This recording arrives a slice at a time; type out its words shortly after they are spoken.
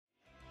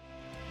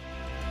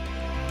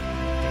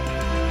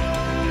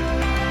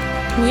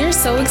We are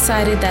so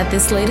excited that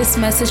this latest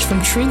message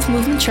from Truth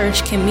Movement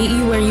Church can meet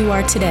you where you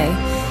are today.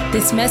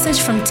 This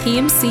message from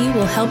TMC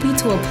will help you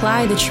to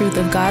apply the truth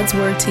of God's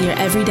Word to your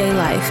everyday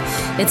life.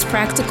 It's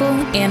practical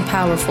and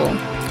powerful.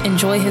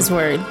 Enjoy His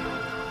Word. He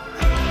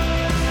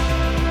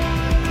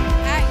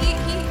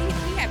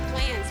had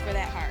plans for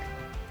that heart.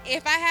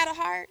 If I had a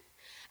heart,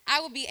 I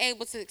would be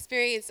able to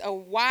experience a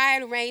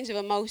wide range of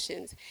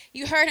emotions.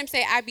 You heard him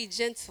say, I'd be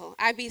gentle,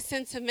 I'd be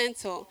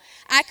sentimental.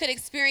 I could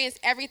experience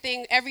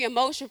everything, every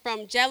emotion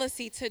from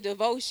jealousy to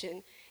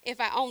devotion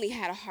if I only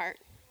had a heart.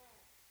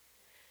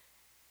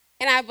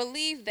 And I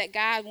believe that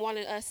God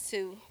wanted us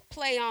to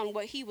play on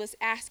what he was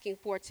asking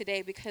for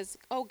today because,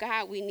 oh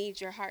God, we need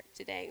your heart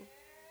today.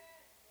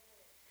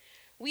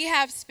 We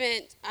have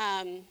spent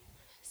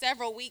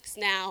several weeks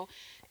now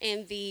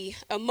in the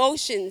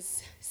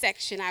emotions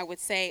section, I would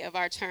say, of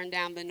our Turn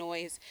Down the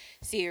Noise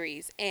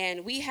series.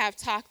 And we have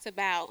talked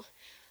about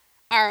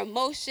our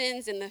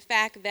emotions and the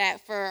fact that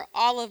for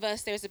all of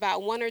us, there's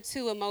about one or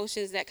two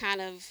emotions that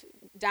kind of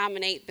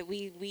dominate that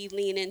we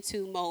lean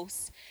into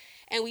most.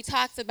 And we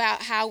talked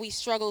about how we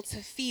struggle to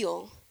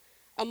feel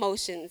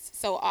emotions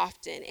so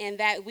often, and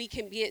that we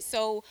can be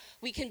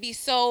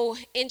so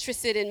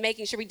interested in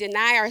making sure we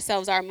deny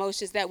ourselves our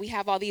emotions that we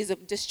have all these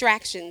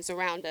distractions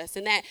around us,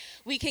 and that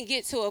we can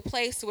get to a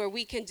place where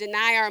we can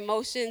deny our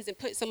emotions and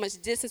put so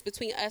much distance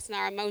between us and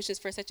our emotions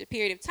for such a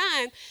period of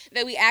time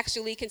that we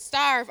actually can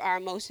starve our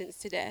emotions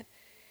to death.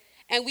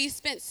 And we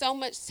spent so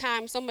much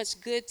time, so much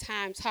good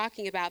time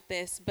talking about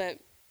this, but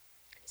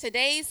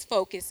today's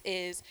focus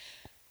is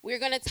we're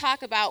going to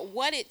talk about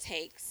what it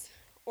takes,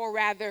 or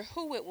rather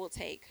who it will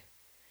take,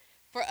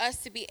 for us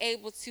to be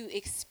able to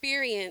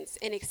experience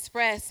and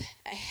express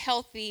a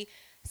healthy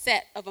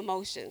set of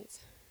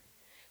emotions,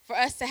 for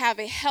us to have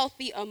a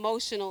healthy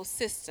emotional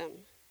system.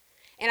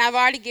 And I've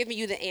already given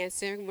you the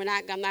answer.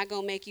 I'm not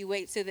going to make you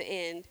wait to the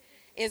end.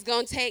 It's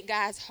going to take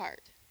God's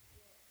heart.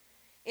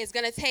 It's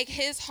going to take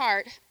his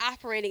heart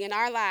operating in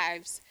our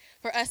lives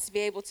for us to be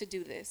able to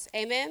do this.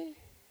 Amen?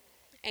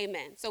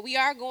 Amen. So we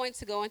are going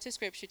to go into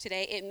scripture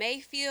today. It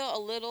may feel a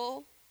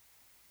little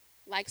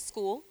like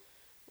school.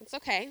 It's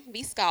okay.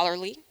 Be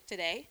scholarly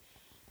today.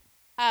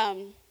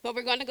 But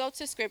we're going to go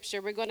to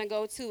scripture. We're going to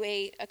go to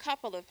a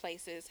couple of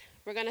places.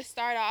 We're going to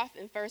start off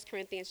in 1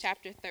 Corinthians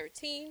chapter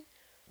 13.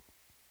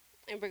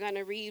 And we're going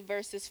to read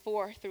verses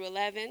 4 through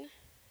 11.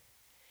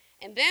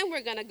 And then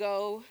we're going to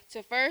go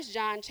to 1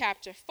 John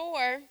chapter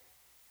 4.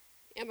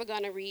 And we're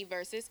going to read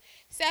verses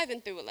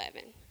 7 through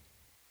 11.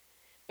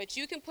 But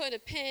you can put a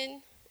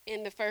pin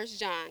in the 1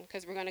 John,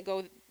 because we're going to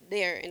go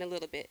there in a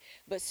little bit.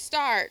 But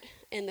start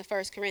in the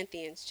 1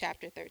 Corinthians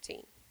chapter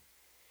 13.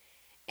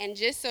 And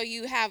just so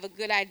you have a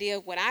good idea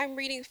of what I'm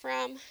reading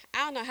from, I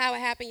don't know how it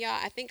happened, y'all.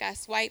 I think I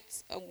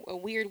swiped a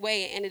weird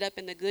way and ended up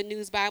in the Good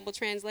News Bible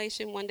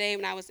translation one day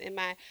when I was in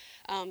my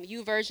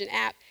YouVersion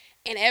app.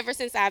 And ever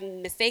since I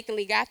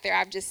mistakenly got there,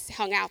 I've just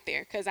hung out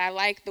there because I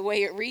like the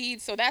way it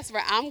reads. So that's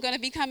where I'm going to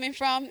be coming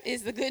from,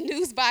 is the Good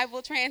News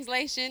Bible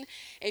translation.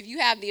 If you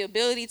have the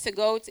ability to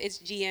go, it's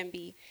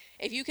GMB.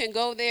 If you can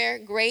go there,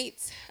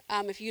 great.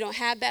 If you don't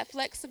have that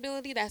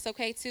flexibility, that's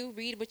okay too.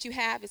 Read what you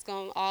have. It's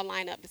going to all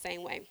line up the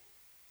same way.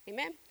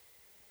 Amen?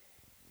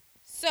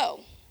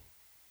 So,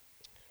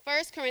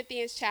 1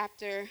 Corinthians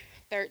chapter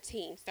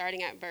 13,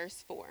 starting at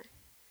verse 4.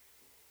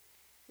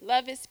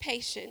 Love is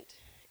patient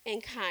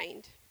and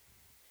kind.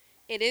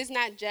 It is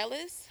not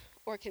jealous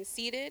or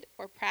conceited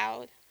or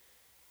proud.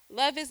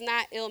 Love is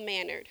not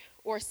ill-mannered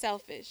or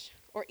selfish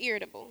or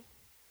irritable.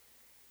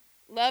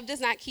 Love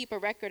does not keep a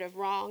record of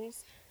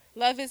wrongs.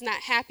 Love is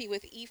not happy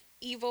with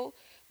evil,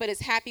 but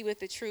is happy with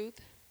the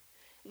truth.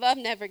 Love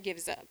never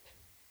gives up.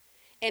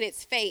 And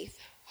its faith,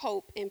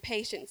 hope, and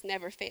patience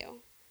never fail.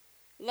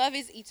 Love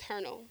is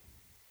eternal.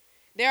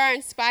 There are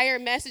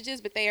inspired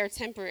messages, but they are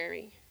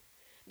temporary.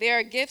 There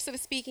are gifts of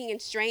speaking in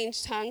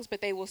strange tongues,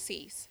 but they will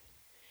cease.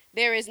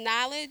 There is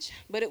knowledge,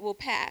 but it will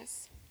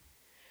pass.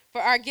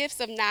 For our gifts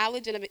of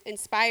knowledge and of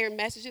inspired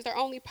messages are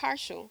only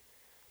partial.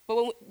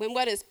 But when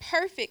what is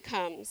perfect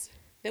comes,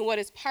 then what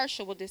is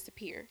partial will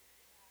disappear.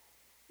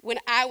 When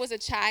I was a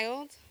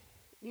child,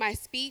 my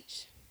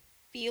speech,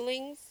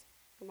 feelings,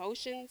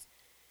 emotions,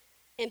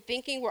 and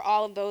thinking were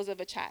all of those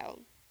of a child.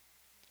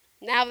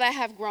 Now that I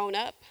have grown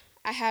up,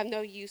 I have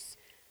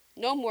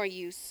no more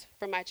use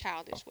for my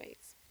childish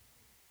ways.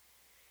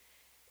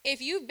 If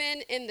you've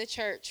been in the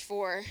church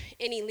for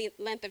any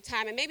length of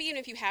time, and maybe even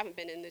if you haven't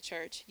been in the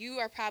church, you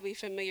are probably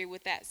familiar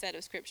with that set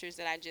of scriptures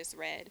that I just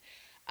read.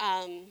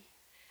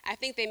 I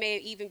think they may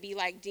even be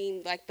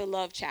deemed like the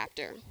love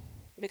chapter,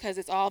 because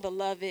it's all the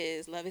love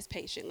is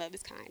patient, love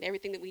is kind,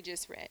 everything that we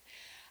just read.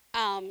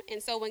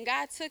 And so when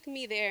God took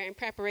me there in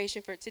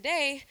preparation for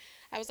today,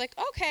 I was like,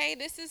 okay,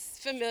 this is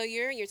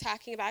familiar. You're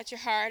talking about your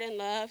heart and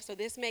love, so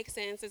this makes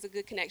sense. It's a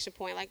good connection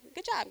point. Like,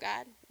 good job,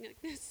 God.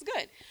 This is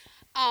good.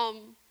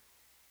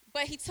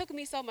 But he took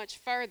me so much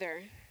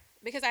further,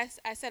 because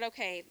I said,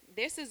 okay,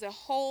 this is a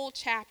whole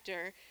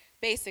chapter,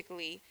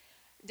 basically,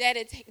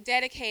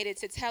 dedicated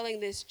to telling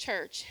this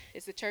church,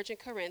 it's the church in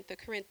Corinth, the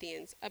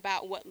Corinthians,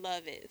 about what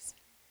love is.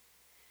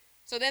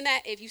 So then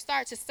that if you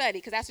start to study,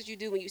 because that's what you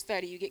do when you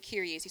study, you get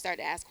curious, you start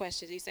to ask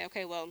questions. You say,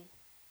 okay, well,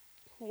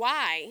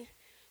 why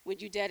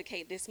would you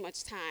dedicate this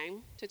much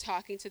time to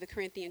talking to the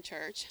Corinthian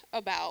church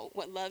about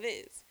what love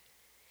is?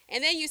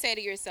 And then you say to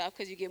yourself,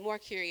 because you get more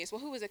curious,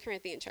 well, who was the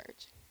Corinthian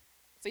church?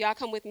 So y'all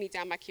come with me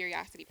down my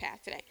curiosity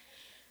path today.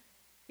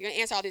 You're going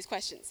to answer all these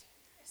questions.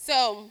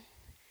 So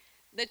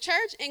the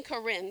church in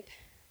Corinth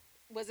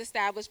was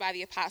established by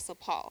the Apostle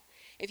Paul.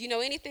 If you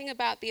know anything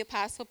about the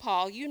Apostle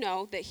Paul, you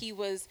know that he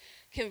was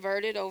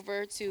converted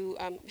over to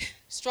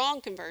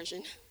strong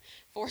conversion,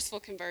 forceful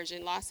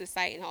conversion, lost his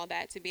sight and all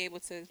that to be able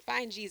to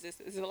find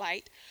Jesus as a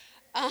light.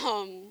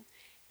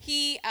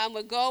 He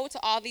would go to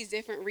all these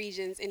different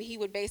regions, and he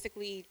would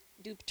basically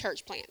do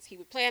church plants. He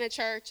would plant a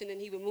church, and then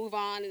he would move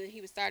on, and then he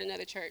would start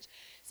another church.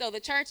 So the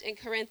church in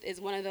Corinth is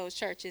one of those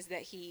churches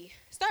that he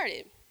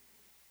started.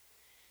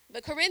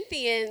 The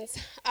Corinthians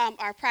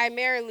are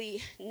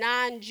primarily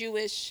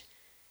non-Jewish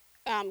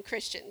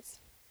Christians.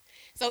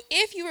 So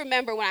if you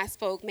remember when I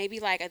spoke, maybe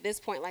like at this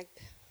point, like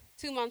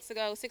 2 months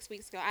ago, 6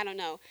 weeks ago, I don't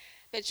know,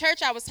 the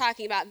church I was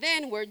talking about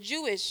then were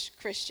Jewish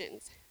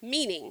Christians,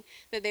 meaning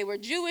that they were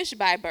Jewish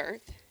by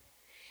birth,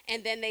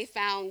 and then they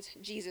found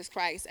Jesus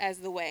Christ as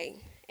the way,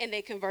 and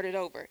they converted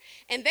over.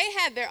 And they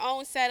had their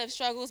own set of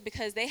struggles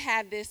because they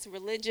had this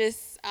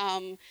religious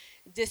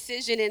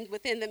decision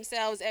within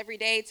themselves every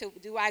day to,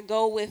 do I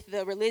go with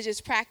the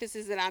religious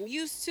practices that I'm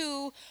used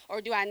to,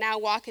 or do I now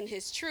walk in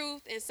his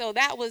truth? And so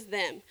that was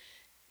them.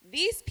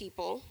 These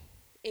people,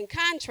 in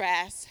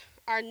contrast,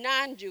 are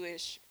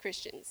non-Jewish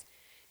Christians,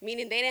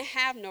 meaning they didn't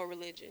have no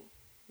religion,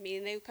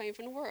 meaning they came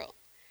from the world.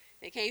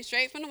 They came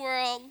straight from the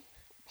world.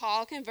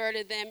 Paul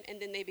converted them, and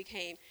then they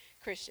became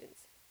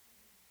Christians.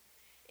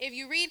 If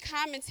you read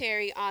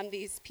commentary on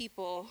these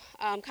people,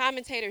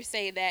 commentators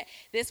say that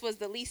this was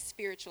the least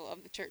spiritual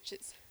of the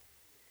churches.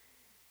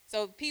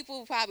 So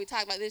people probably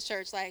talk about this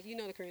church like, you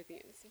know the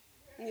Corinthians.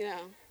 You know,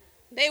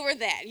 they were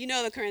that. You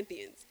know the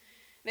Corinthians.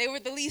 They were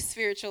the least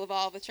spiritual of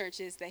all the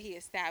churches that he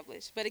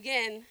established. But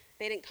again,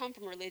 they didn't come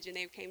from religion.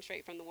 They came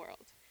straight from the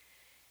world.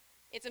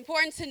 It's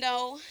important to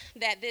know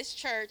that this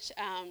church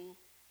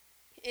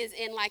is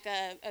in like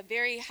a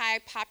very high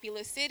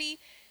populous city.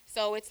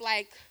 So it's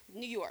like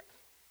New York,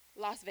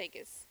 Las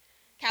Vegas,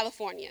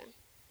 California.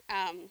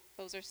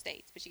 Those are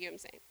states, but you get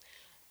what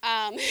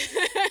I'm saying.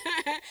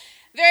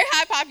 Very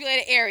high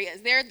populated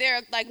areas.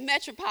 They're like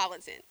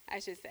metropolitan, I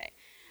should say.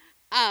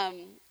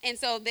 And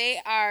so they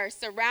are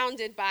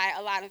surrounded by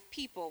a lot of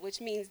people,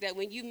 which means that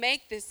when you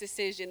make this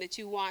decision that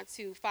you want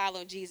to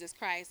follow Jesus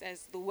Christ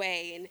as the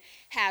way and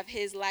have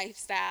his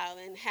lifestyle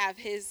and have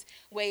his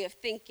way of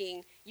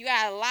thinking, you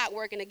got a lot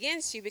working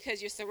against you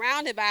because you're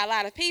surrounded by a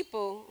lot of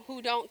people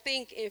who don't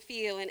think and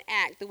feel and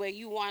act the way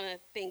you want to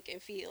think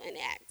and feel and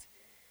act.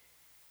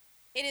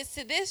 It is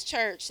to this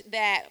church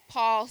that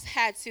Paul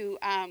had to,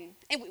 and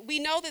we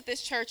know that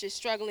this church is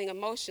struggling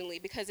emotionally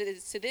because it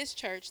is to this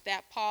church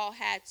that Paul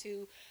had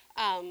to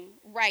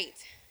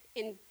write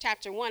in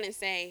chapter 1 and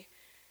say,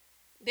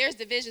 there's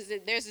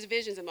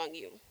divisions among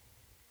you.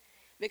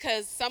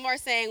 Because some are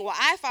saying, well,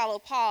 I follow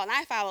Paul and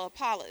I follow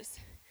Apollos.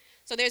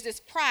 So there's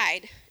this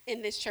pride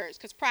in this church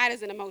because pride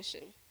is an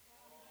emotion.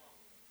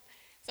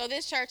 So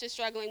this church is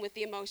struggling with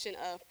the emotion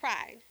of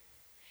pride.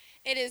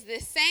 It is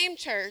this same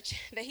church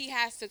that he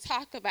has to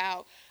talk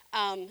about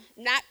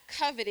not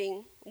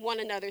coveting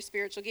one another's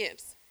spiritual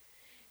gifts.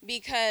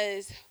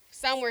 Because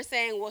some were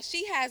saying, well,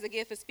 she has the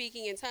gift of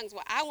speaking in tongues.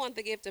 Well, I want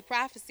the gift of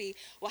prophecy.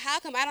 Well, how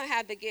come I don't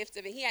have the gift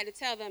of it? He had to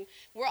tell them,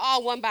 we're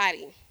all one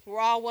body. We're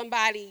all one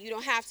body. You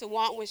don't have to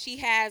want what she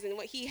has and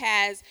what he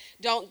has.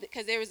 Don't,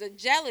 because there was a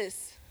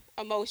jealous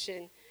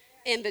emotion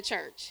in the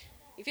church.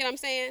 You feel what I'm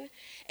saying?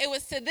 It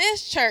was to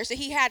this church that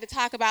he had to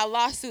talk about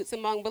lawsuits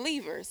among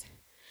believers.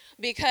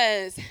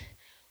 Because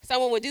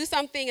someone would do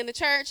something in the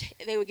church,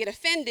 they would get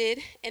offended,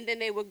 and then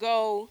they would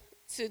go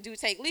to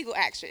take legal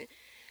action.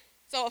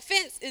 So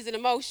offense is an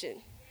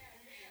emotion.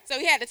 So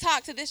he had to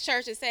talk to this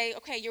church and say,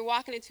 okay, you're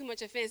walking in too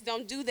much offense.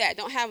 Don't do that.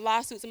 Don't have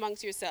lawsuits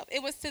amongst yourself.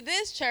 It was to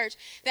this church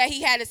that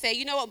he had to say,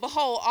 you know what,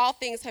 behold, all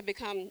things have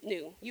become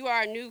new. You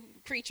are a new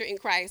creature in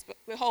Christ. But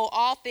behold,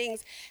 all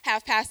things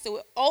have passed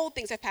away. Old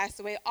things have passed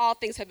away. All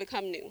things have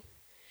become new.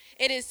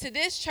 It is to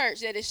this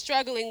church that is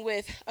struggling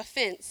with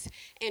offense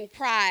and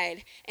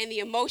pride and the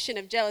emotion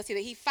of jealousy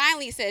that he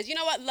finally says, you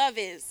know what love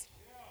is?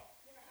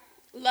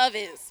 Love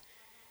is.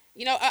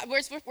 You know,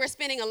 we're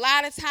spending a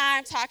lot of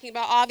time talking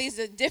about all these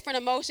different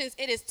emotions.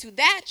 It is to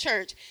that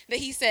church that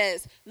he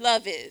says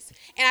love is.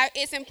 And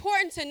it's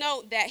important to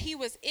note that he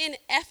was in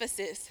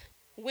Ephesus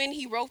when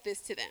he wrote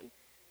this to them.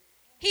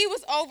 He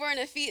was over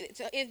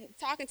in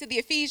talking to the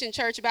Ephesian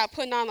church about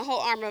putting on the whole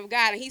armor of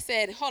God. And he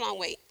said, hold on,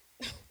 wait.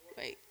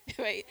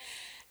 Wait,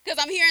 because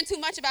I'm hearing too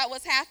much about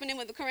what's happening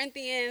with the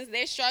Corinthians.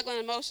 They're struggling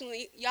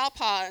emotionally. Y'all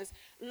pause.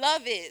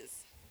 Love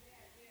is.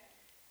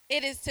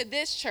 It is to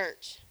this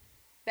church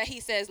that he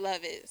says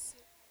love is.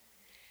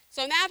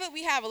 So now that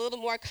we have a little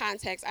more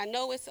context, I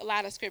know it's a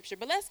lot of scripture,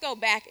 but let's go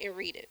back and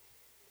read it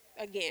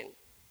again.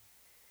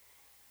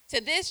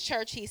 To this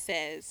church, he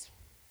says,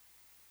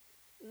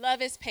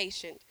 love is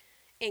patient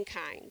and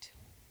kind.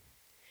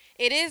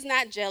 It is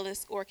not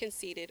jealous or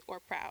conceited or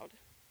proud.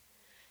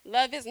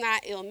 Love is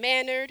not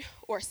ill-mannered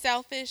or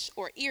selfish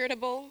or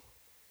irritable.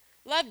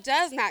 Love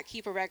does not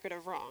keep a record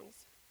of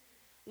wrongs.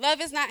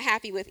 Love is not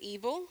happy with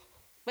evil,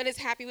 but is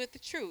happy with the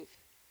truth.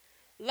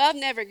 Love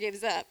never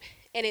gives up,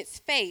 and its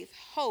faith,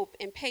 hope,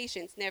 and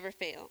patience never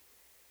fail.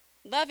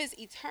 Love is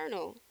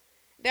eternal.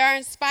 There are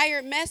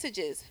inspired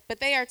messages, but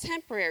they are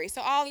temporary.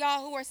 So all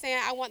y'all who are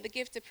saying, I want the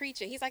gift of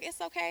preaching, he's like,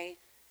 it's okay.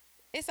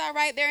 It's all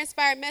right. They're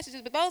inspired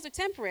messages, but those are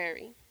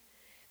temporary.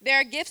 There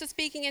are gifts of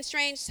speaking in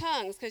strange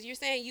tongues, because you're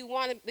saying you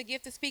want the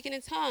gift of speaking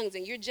in tongues,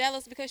 and you're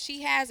jealous because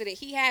she has it and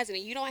he has it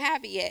and you don't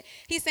have it yet.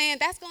 He's saying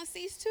that's going to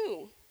cease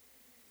too.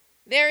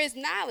 There is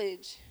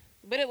knowledge,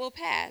 but it will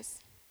pass.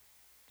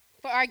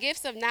 For our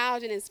gifts of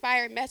knowledge and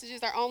inspired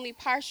messages are only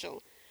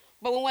partial.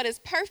 But when what is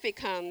perfect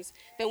comes,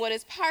 then what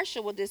is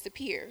partial will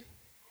disappear.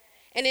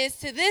 And it's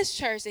to this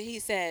church that he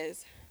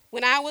says,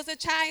 when I was a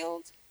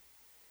child,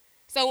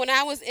 so when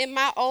I was in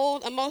my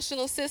old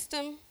emotional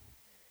system,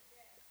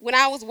 when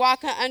I was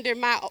walking under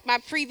my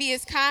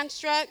previous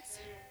constructs,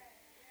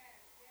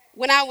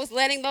 when I was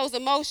letting those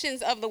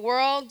emotions of the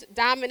world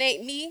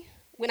dominate me,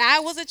 when I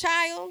was a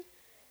child,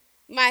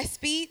 my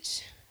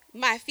speech,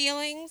 my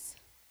feelings,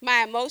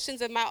 my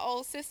emotions of my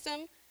old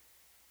system,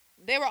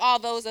 they were all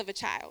those of a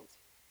child.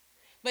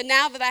 But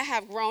now that I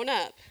have grown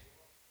up,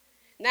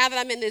 now that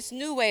I'm in this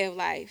new way of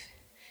life,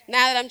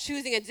 now that I'm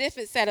choosing a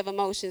different set of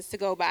emotions to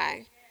go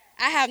by,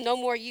 I have no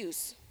more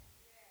use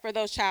for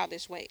those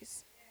childish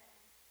ways.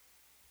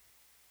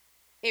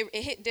 It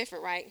hit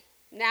different, right?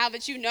 Now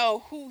that you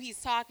know who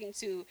he's talking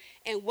to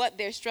and what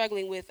they're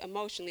struggling with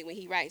emotionally when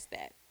he writes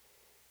that.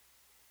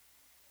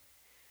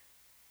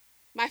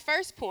 My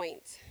first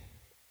point,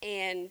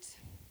 and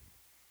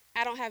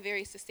I don't have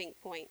very succinct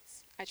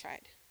points. I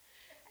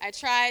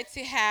tried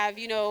to have,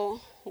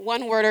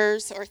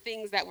 one-worders or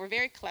things that were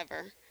very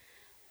clever,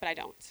 but I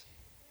don't.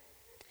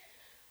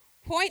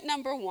 Point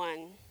number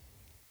 1,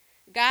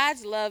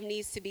 God's love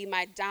needs to be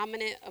my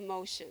dominant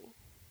emotion,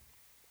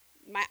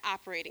 my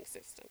operating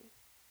system.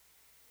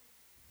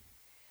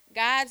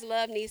 God's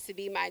love needs to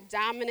be my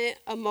dominant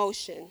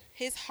emotion,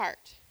 his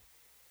heart,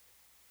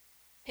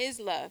 his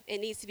love.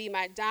 It needs to be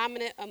my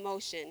dominant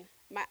emotion,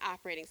 my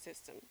operating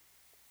system.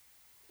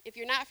 If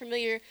you're not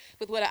familiar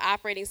with what an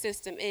operating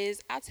system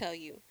is, I'll tell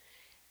you.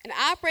 An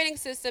operating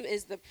system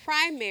is the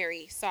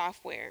primary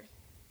software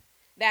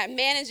that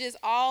manages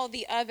all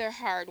the other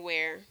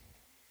hardware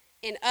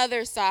and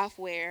other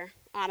software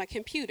on a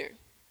computer.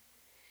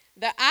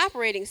 The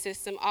operating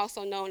system,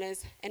 also known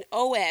as an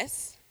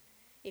OS,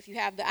 if you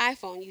have the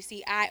iPhone, you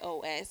see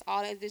iOS.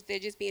 All that, they're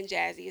just being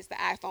jazzy. It's the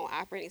iPhone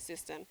operating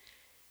system.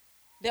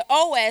 The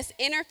OS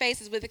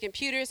interfaces with the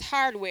computer's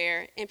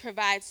hardware and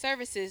provides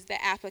services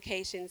that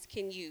applications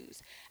can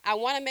use. I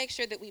want to make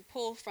sure that we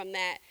pull from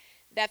that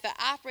the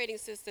operating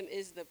system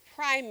is the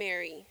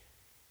primary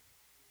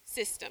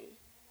system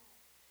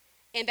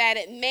and that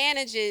it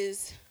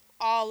manages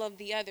all of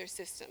the other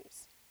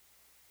systems.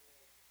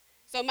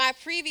 So my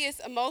previous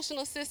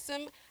emotional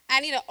system, I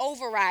need an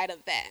override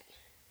of that.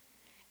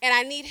 And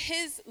I need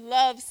his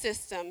love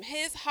system,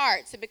 his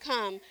heart, to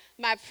become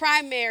my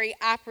primary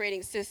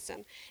operating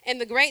system. And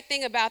the great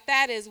thing about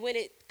that is when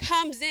it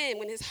comes in,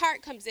 when his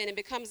heart comes in and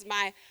becomes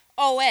my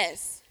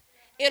OS,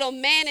 it'll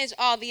manage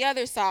all the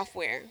other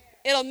software.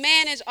 It'll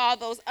manage all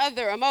those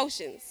other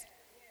emotions.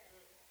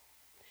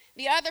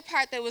 The other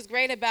part that was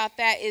great about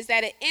that is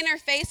that it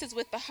interfaces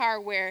with the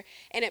hardware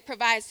and it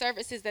provides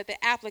services that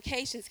the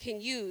applications can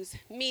use,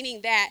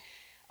 meaning that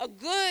a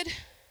good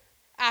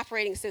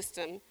operating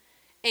system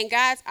and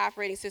God's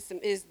operating system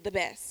is the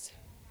best.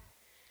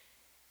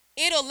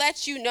 It'll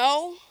let you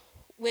know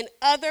when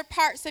other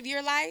parts of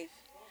your life,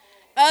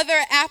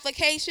 other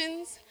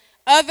applications,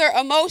 other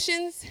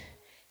emotions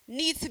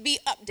need to be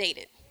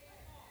updated.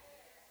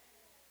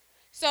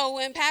 So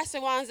when Pastor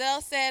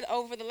Wanzel said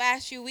over the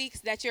last few weeks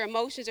that your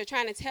emotions are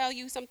trying to tell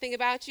you something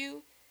about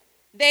you,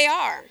 they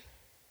are.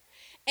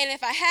 And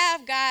if I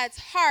have God's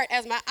heart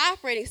as my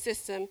operating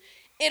system,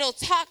 it'll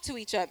talk to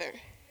each other.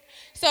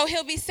 So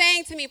he'll be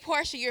saying to me,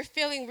 Portia, you're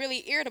feeling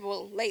really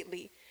irritable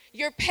lately.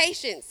 Your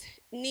patience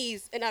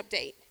needs an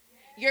update.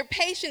 Your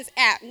patience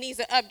app needs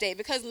an update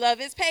because love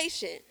is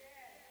patient.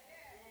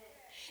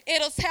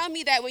 It'll tell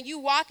me that when you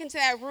walk into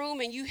that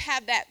room and you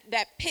have that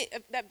pit,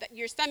 that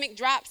your stomach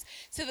drops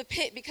to the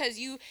pit because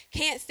you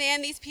can't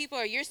stand these people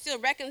or you're still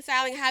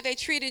reconciling how they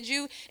treated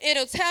you,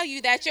 it'll tell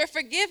you that your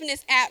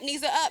forgiveness app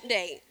needs an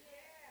update.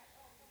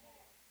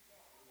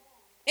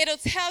 It'll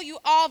tell you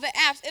all the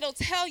apps. It'll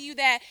tell you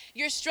that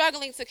you're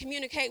struggling to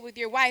communicate with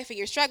your wife or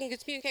you're struggling to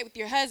communicate with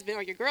your husband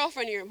or your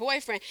girlfriend or your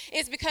boyfriend.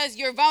 It's because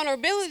your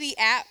vulnerability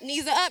app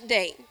needs an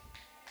update.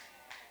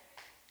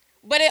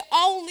 But it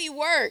only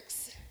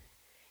works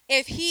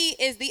if he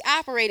is the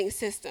operating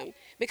system,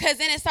 because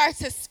then it starts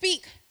to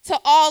speak to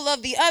all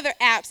of the other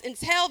apps and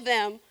tell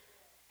them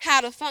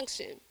how to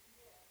function.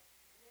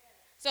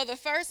 So the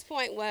first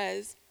point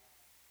was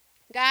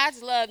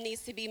God's love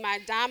needs to be my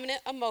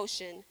dominant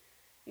emotion,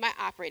 my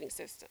operating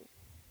system.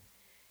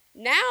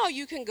 Now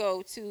you can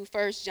go to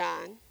 1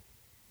 John,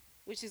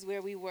 which is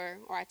where we were,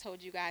 or I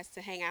told you guys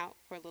to hang out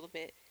for a little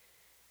bit.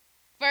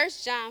 1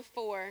 John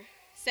 4,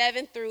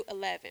 7 through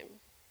 11.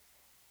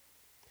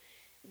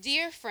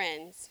 Dear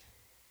friends,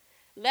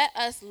 let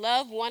us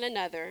love one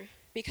another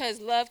because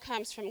love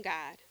comes from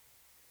God.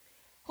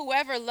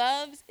 Whoever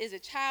loves is a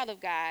child of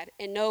God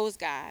and knows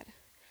God.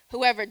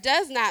 Whoever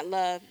does not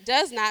love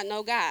does not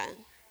know God.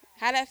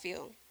 How'd that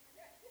feel?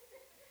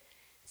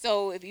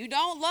 So if you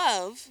don't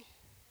love,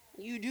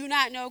 you do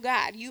not know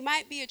God. You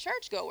might be a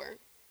churchgoer,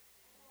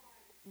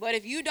 but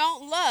if you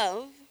don't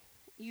love,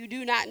 you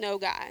do not know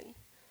God.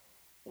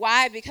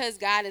 Why? Because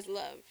God is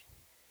love.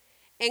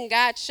 And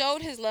God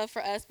showed his love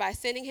for us by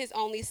sending his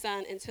only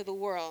son into the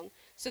world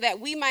so that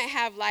we might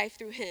have life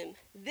through him.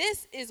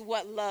 This is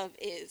what love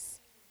is.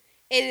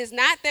 It is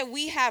not that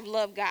we have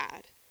loved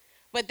God,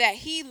 but that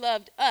he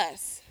loved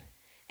us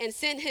and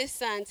sent his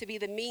son to be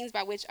the means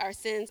by which our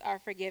sins are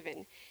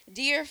forgiven.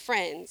 Dear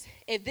friends,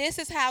 if this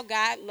is how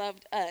God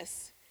loved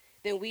us,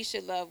 then we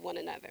should love one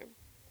another.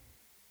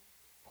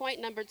 Point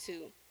number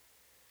 2.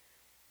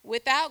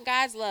 Without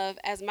God's love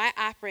as my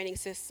operating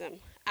system,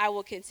 I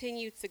will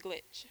continue to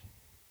glitch.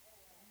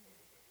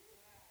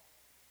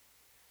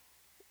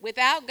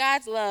 Without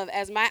God's love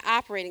as my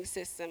operating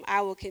system,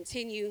 I will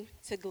continue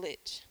to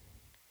glitch.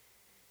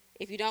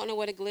 If you don't know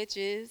what a glitch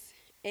is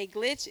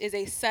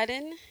a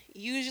sudden,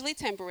 usually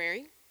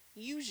temporary,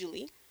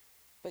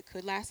 but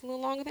could last a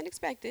little longer than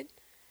expected,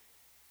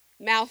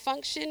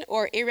 malfunction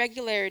or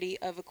irregularity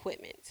of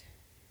equipment.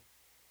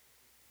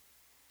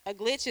 A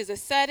glitch is a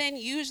sudden,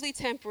 usually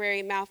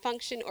temporary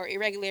malfunction or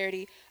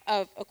irregularity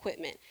of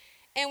equipment.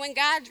 And when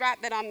God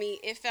dropped that on me,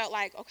 it felt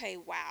like, okay,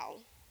 wow.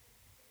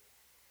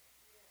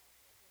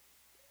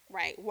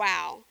 Right,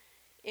 wow.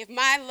 If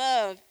my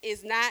love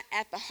is not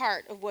at the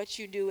heart of what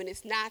you do and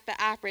it's not the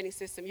operating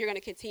system, you're going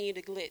to continue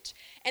to glitch.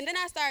 And then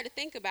I started to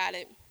think about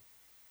it.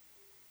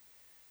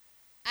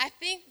 I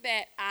think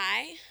that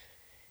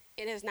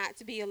it is not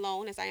to be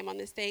alone as I am on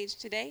this stage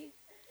today.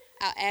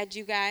 I'll add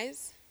you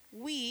guys.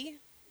 We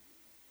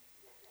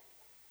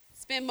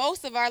spend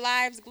most of our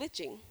lives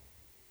glitching.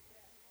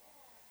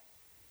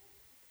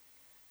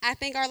 I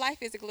think our life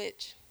is a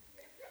glitch.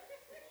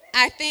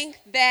 I think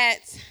that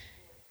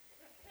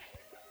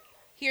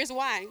here's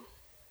why.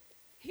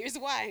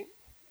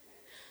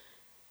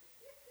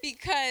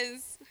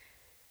 Because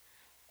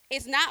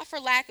it's not for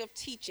lack of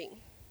teaching.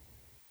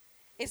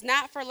 It's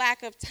not for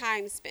lack of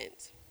time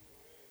spent.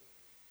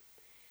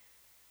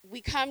 We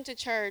come to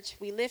church,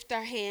 we lift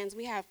our hands,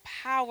 we have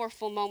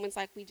powerful moments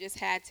like we just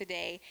had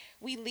today.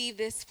 We leave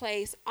this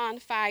place on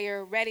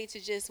fire, ready to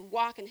just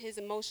walk in his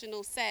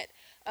emotional set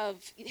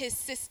of his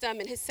system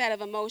and his set of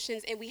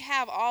emotions, and we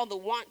have all the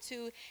want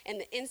to and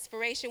the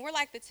inspiration. We're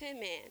like the Tin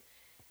Man.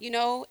 You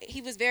know,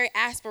 he was very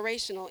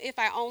aspirational. If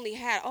I only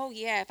had,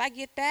 if I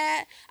get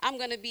that, I'm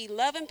going to be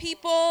loving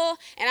people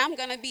and I'm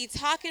going to be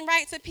talking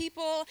right to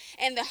people,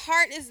 and the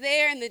heart is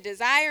there and the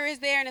desire is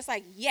there, and it's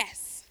like,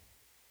 yes.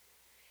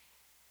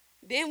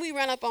 Then we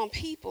run up on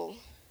people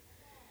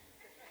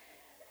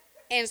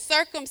and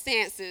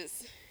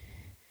circumstances,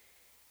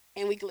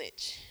 and we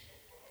glitch.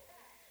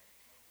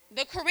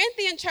 The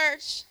Corinthian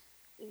church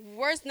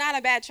was not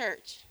a bad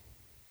church.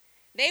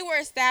 They were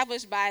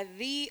established by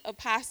the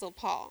Apostle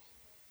Paul.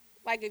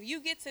 Like, if you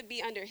get to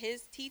be under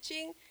his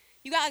teaching,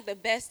 you got like the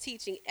best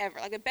teaching ever,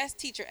 like the best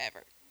teacher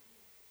ever.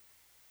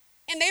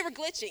 And they were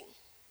glitching.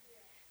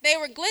 They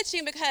were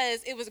glitching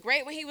because it was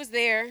great when he was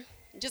there,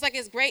 just like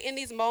it's great in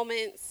these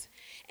moments.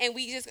 And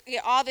we just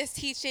get all this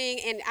teaching.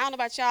 And I don't know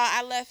about y'all,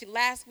 I left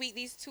last week,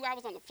 these 2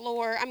 hours on the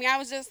floor. I mean, I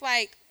was just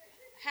like,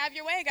 have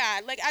your way,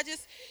 God. Like,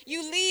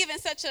 you leave in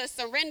such a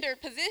surrendered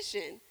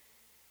position.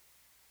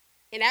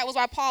 And that was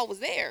why Paul was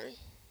there.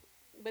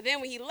 But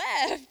then when he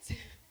left,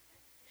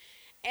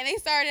 and they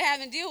started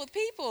having to deal with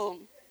people,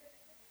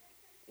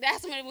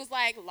 that's when it was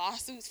like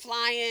lawsuits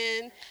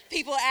flying,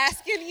 people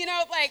asking,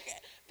 like,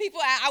 people,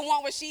 I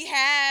want what she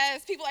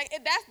has. People like,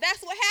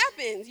 that's what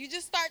happens. You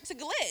just start to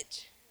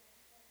glitch.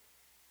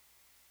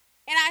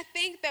 And I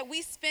think that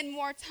we spend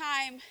more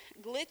time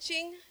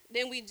glitching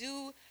than we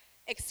do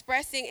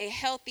expressing a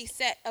healthy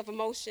set of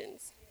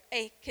emotions,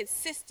 a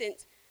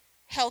consistent,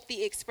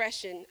 healthy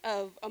expression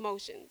of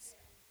emotions.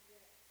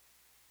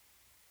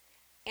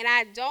 And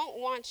I don't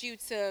want you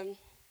to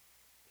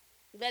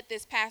let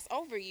this pass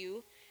over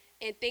you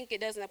and think it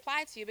doesn't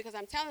apply to you, because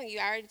I'm telling you,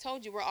 I already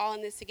told you, we're all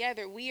in this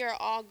together. We are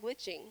all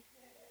glitching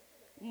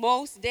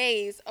most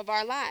days of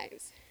our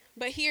lives.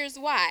 But here's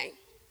why.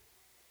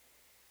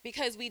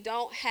 Because we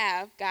don't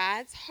have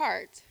God's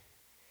heart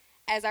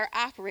as our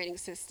operating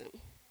system.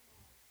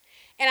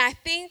 And I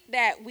think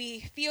that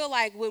we feel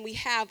like when we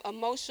have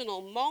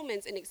emotional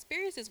moments and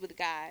experiences with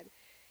God,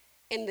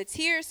 and the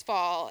tears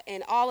fall,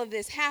 and all of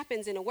this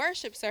happens in a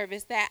worship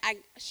service, that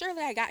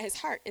surely I got his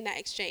heart in that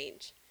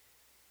exchange.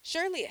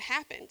 Surely it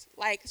happened.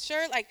 Like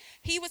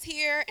he was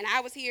here and I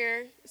was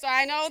here. So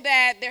I know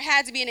that there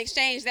had to be an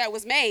exchange that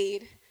was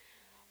made.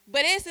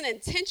 But it's an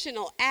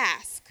intentional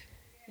ask.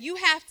 You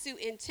have to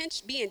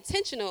be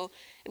intentional.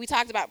 We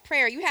talked about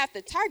prayer. You have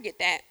to target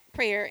that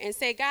prayer and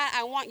say, God,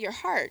 I want your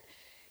heart.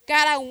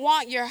 God, I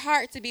want your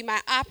heart to be my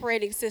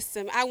operating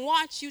system. I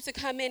want you to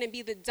come in and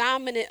be the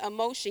dominant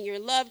emotion, your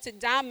love to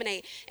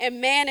dominate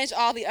and manage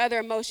all the other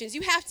emotions.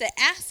 You have to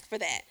ask for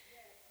that.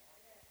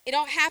 It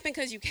don't happen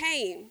because you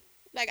came.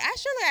 Like,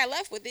 I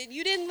left with it.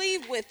 You didn't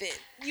leave with it.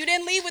 You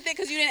didn't leave with it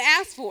because you didn't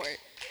ask for it.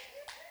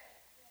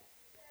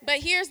 But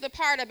here's the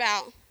part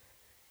about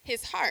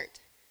his heart,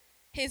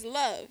 his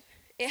love.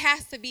 It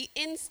has to be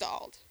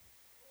installed.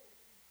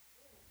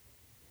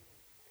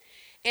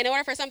 In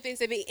order for something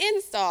to be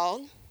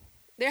installed,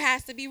 there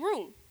has to be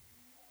room.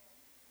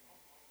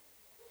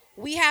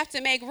 We have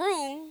to make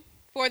room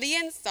for the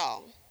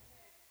install.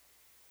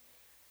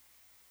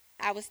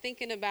 I was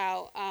thinking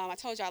about, I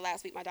told y'all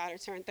last week my daughter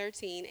turned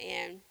 13,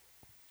 and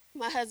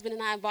my husband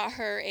and I bought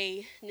her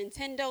a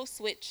Nintendo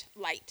Switch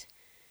Lite,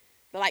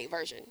 the Lite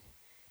version.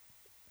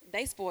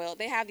 They spoiled.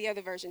 They have the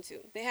other version too.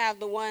 They have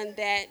the one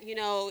that,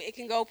 it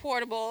can go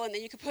portable, and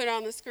then you can put it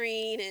on the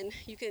screen, and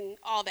you can,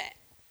 all that.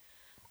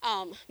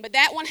 But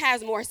that one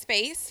has more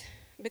space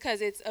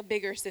because it's a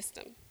bigger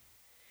system.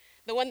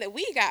 The one that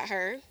we got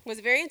her was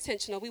very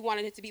intentional. We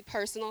wanted it to be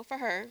personal for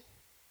her.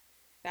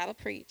 That'll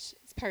preach.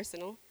 It's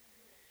personal.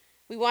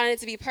 We wanted it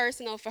to be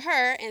personal for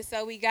her, and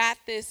so we got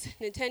this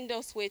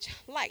Nintendo Switch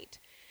Lite.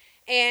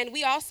 And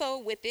we also,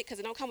 with it, because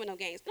it don't come with no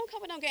games. It don't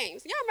come with no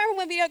games. Y'all remember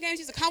when video games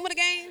used to come with a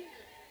game?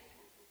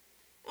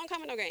 It don't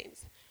come with no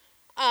games.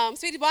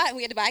 So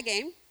we had to buy a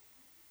game.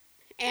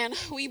 And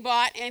we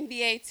bought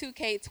NBA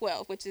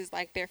 2K12, which is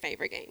like their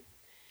favorite game.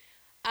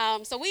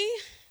 So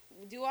we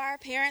do our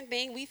parent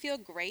thing. We feel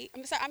great.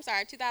 I'm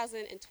sorry,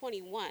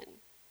 2021.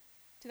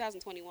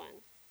 2021.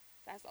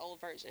 That's the old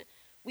version.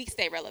 We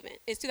stay relevant.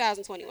 It's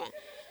 2021.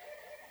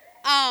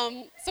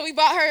 So we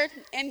bought her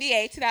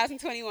NBA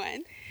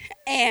 2021.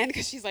 And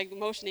because she's like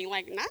motioning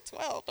like, not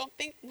 12. Don't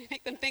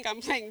make them think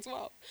I'm playing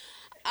 12.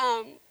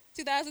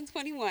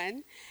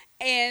 2021.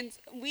 And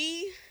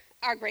we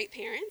are great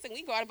parents, and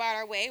we go about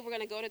our way. We're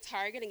going to go to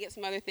Target and get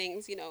some other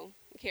things,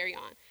 carry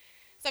on.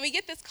 So we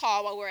get this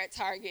call while we're at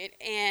Target,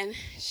 and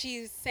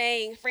she's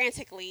saying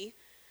frantically,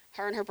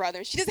 her and her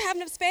brother, she doesn't have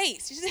enough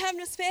space. She doesn't have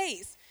enough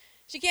space.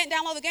 She can't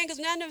download the game because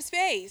there's not enough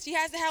space. She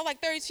has to have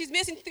like 30, she's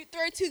missing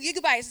 32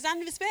 gigabytes. There's not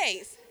enough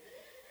space.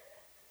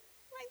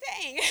 I'm like,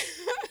 dang.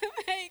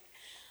 Like,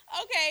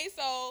 okay,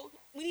 so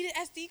we need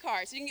an SD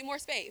card so you can get more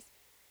space.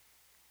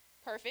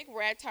 Perfect.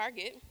 We're at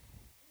Target,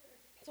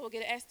 so we'll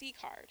get an SD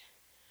card.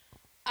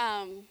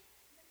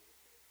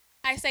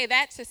 I say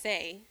that to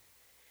say,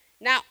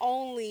 not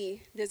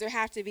only does there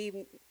have to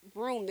be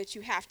room that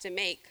you have to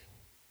make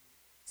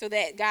so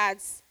that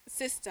God's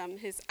system,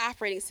 his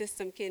operating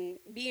system, can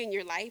be in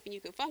your life and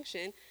you can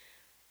function,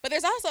 but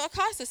there's also a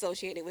cost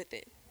associated with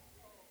it.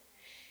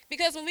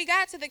 Because when we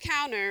got to the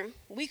counter,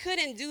 we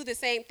couldn't do the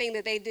same thing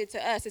that they did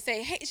to us and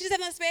say, hey, she doesn't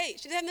have enough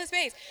space. She doesn't have enough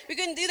space. We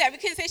couldn't do that. We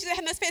couldn't say she doesn't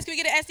have enough space. Can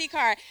we get an SD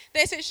card?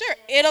 They said, sure,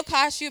 it'll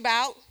cost you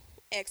about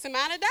X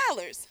amount of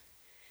dollars.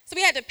 So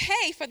we had to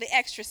pay for the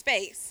extra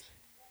space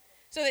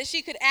so that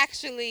she could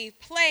actually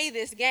play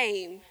this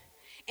game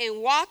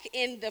and walk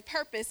in the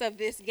purpose of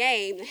this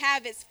game and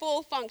have its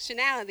full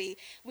functionality.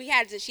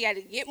 She had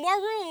to get more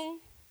room,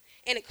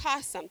 and it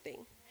cost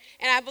something.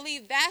 And I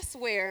believe that's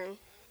where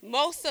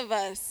most of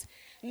us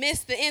miss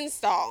the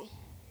install.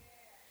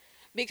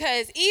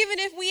 Because even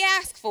if we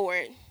ask for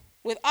it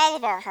with all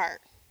of our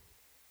heart,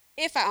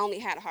 if I only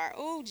had a heart,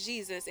 oh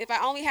Jesus, if I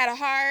only had a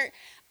heart,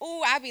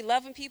 oh, I'd be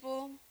loving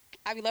people.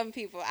 I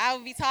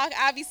would be talking.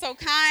 I'd be so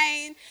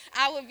kind.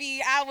 I would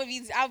be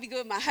good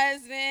with my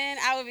husband.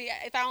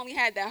 If I only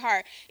had that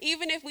heart.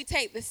 Even if we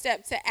take the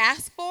step to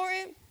ask for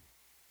it,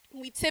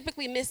 we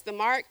typically miss the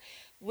mark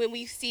when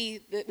we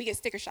get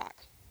sticker shock.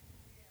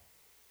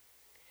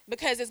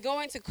 Because it's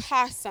going to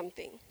cost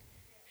something.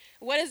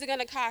 What is it going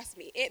to cost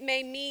me? It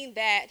may mean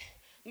that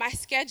my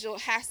schedule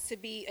has to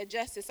be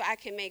adjusted so I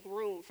can make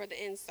room for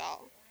the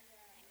install.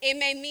 It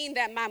may mean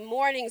that my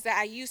mornings that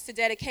I used to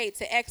dedicate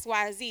to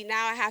XYZ,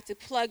 now I have to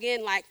plug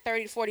in like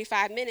 30 to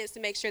 45 minutes to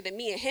make sure that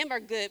me and him are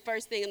good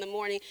first thing in the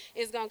morning.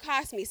 Is going to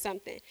cost me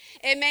something.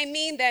 It may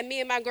mean that me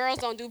and my girls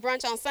don't do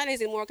brunch on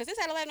Sundays anymore because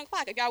it's at 11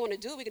 o'clock. If y'all want to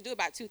do it, we can do it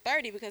about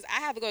 2:30 because I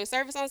have to go to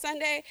service on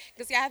Sunday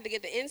because I have to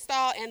get the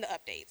install and the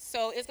updates.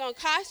 So it's going to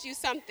cost you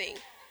something.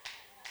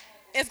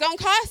 It's going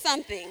to cost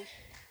something.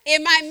 It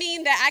might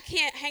mean that I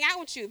can't hang out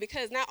with you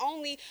because not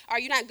only are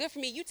you not good for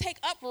me, you take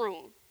up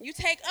room. You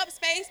take up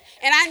space,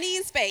 and I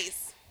need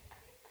space.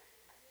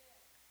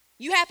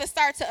 You have to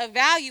start to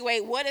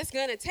evaluate what it's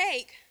going to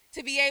take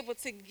to be able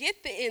to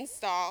get the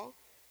install,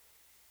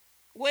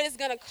 what it's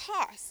going to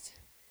cost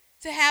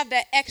to have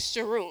that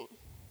extra room.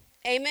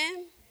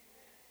 Amen?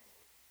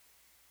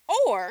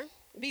 Or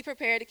be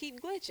prepared to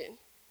keep glitching.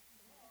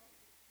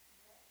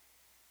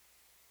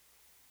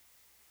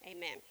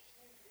 Amen.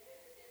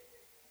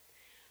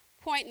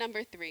 Point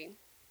number 3.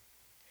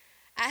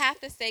 I have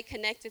to stay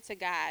connected to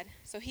God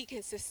so he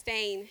can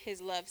sustain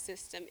his love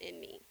system in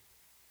me.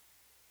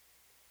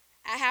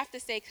 I have to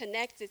stay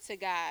connected to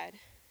God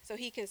so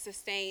he can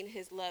sustain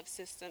his love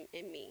system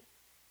in me.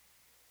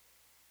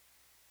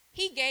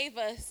 He gave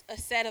us a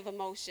set of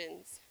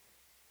emotions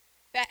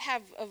that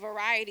have a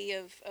variety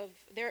of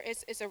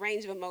it's a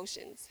range of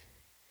emotions.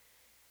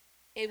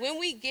 And when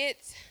we get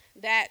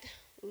that,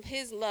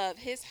 his love,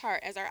 his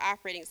heart as our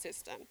operating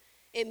system,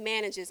 it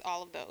manages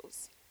all of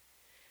those.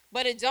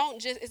 But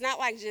it's not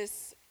like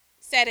just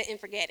set it and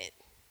forget it.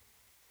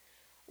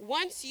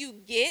 Once you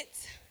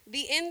get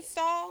the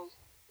install,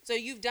 so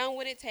you've done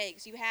what it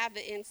takes, you have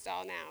the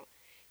install now,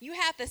 you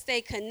have to stay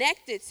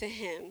connected to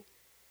him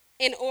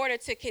in order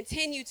to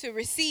continue to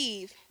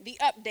receive the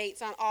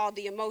updates on all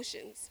the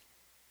emotions.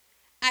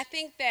 I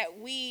think that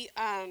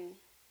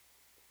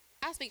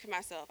I'll speak for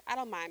myself. I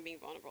don't mind being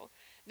vulnerable.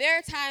 There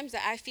are times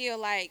that I feel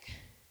like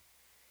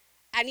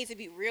I need to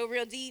be real,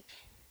 real deep,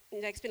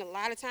 and like spend a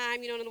lot of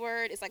time, in the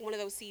Word. It's like one of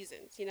those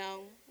seasons,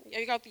 Y'all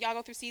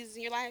go through seasons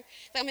in your life?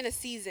 It's like I'm in a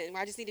season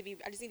where I just need to be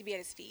at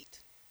his feet.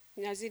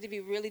 I just need to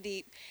be really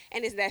deep,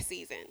 and it's that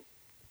season.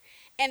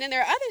 And then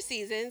there are other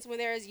seasons when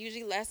there is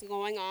usually less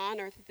going on,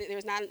 or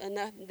there's not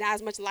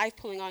as much life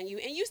pulling on you,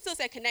 and you still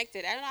stay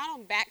connected. I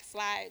don't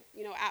backslide,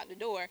 out the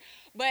door.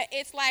 But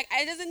it's like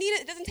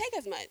it doesn't take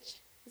as much.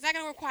 It's not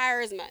going to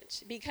require as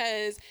much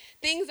because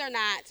things are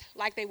not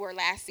like they were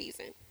last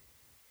season.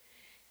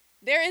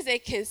 There is a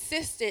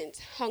consistent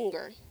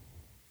hunger.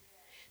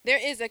 There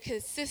is a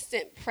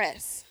consistent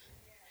press.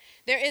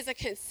 There is a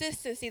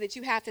consistency that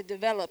you have to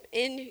develop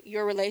in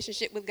your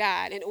relationship with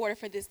God in order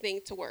for this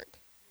thing to work.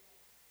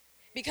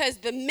 Because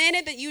the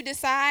minute that you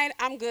decide,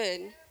 I'm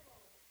good.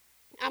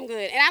 And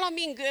I don't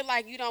mean good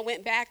like you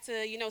went back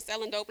to,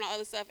 selling dope and all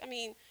other stuff. I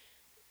mean,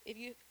 if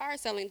you are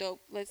selling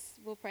dope,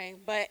 we'll pray.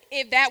 But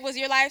if that was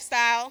your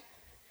lifestyle,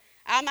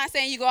 I'm not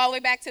saying you go all the way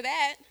back to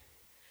that.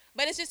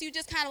 But it's just you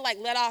just kind of like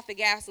let off the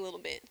gas a little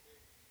bit.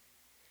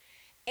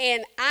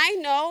 And I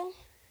know,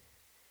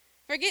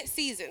 forget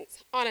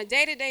seasons, on a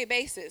day-to-day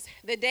basis,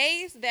 the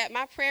days that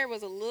my prayer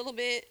was a little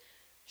bit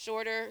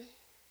shorter,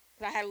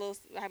 because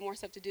I had more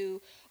stuff to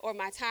do, or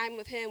my time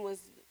with him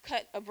was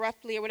cut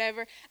abruptly or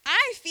whatever,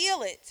 I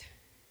feel it.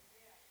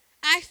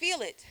 I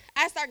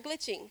start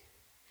glitching.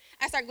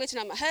 I start glitching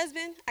on my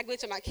husband. I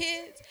glitch on my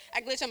kids.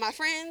 I glitch on my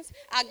friends.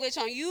 I glitch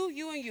on you,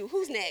 and you.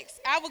 Who's next?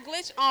 I would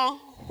glitch on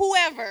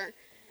whoever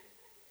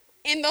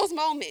in those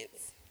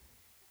moments.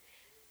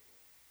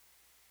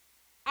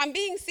 I'm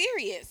being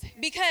serious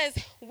because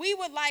we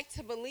would like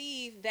to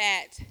believe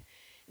that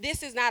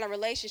this is not a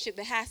relationship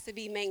that has to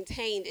be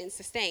maintained and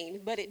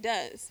sustained, but it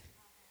does.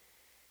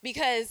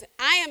 Because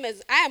I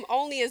am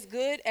only as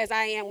good as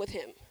I am with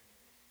him.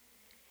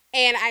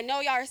 And I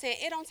know y'all are saying,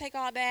 it don't take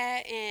all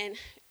that, and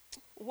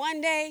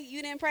one day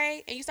you didn't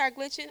pray and you start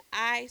glitching.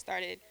 I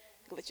started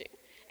glitching.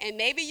 And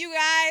maybe you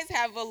guys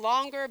have a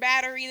longer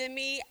battery than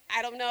me.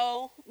 I don't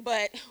know.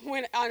 But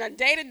when on a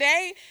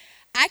day-to-day,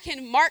 I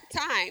can mark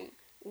time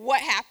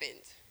what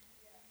happened.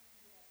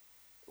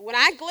 When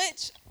I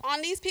glitch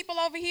on these people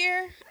over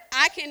here,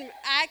 I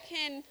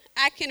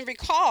can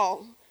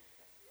recall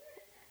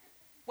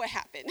what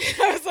happened.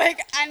 I was like,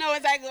 I know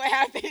exactly what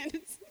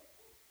happened.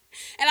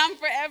 And I'm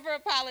forever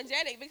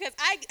apologetic because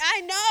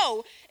I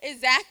know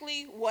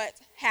exactly what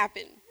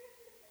happened.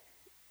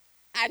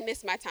 I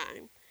missed my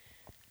time.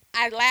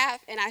 I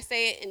laugh and I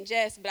say it in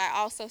jest, but I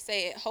also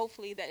say it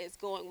hopefully that it's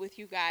going with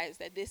you guys,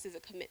 that this is a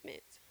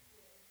commitment.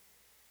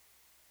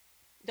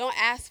 Don't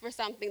ask for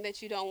something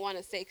that you don't want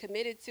to stay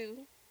committed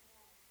to.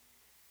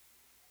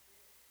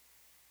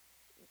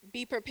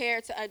 Be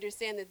prepared to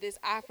understand that this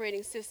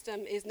operating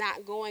system is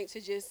not going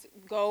to just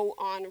go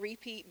on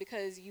repeat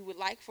because you would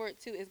like for it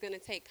to. It's going to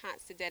take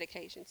constant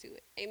dedication to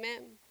it.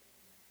 Amen.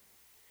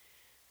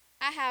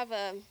 I have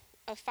a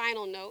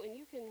final note, and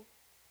you can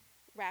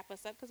wrap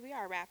us up because we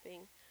are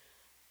wrapping.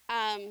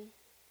 So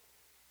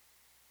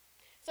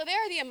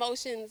there are the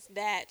emotions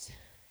that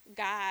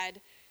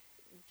God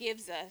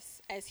gives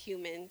us as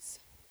humans,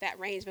 that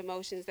range of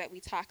emotions that we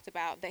talked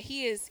about, that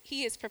he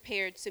is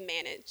prepared to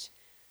manage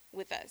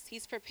with us.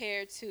 He's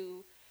prepared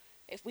to,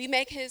 if we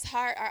make his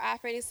heart our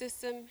operating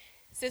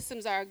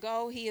systems are a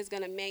go, he is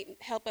going to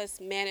help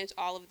us manage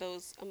all of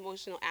those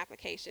emotional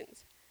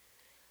applications.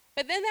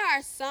 But then there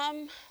are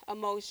some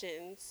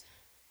emotions,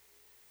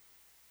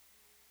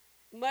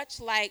 much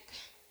like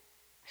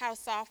how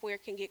software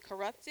can get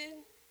corrupted,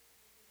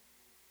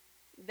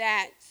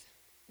 that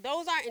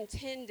those aren't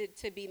intended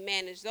to be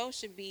managed. Those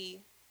should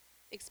be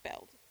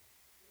expelled.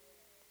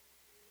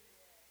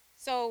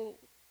 So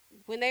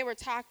when they were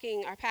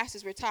talking, our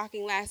pastors were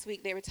talking last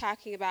week, they were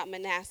talking about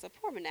Manasseh,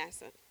 poor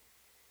Manasseh.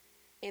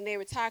 And they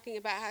were talking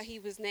about how he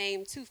was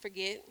named to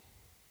forget.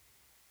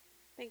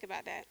 Think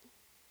about that.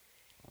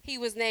 He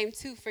was named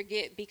to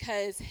forget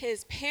because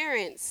his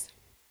parents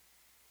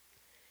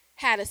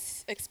had an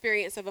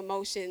experience of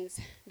emotions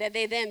that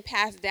they then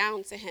passed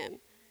down to him.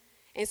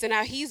 And so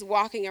now he's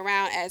walking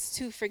around as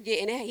to forget,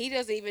 and he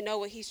doesn't even know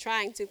what he's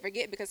trying to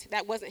forget because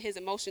that wasn't his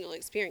emotional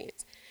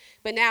experience.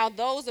 But now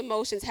those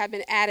emotions have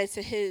been added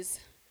to his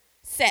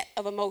set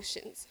of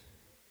emotions.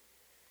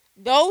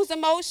 Those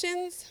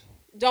emotions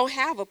don't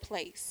have a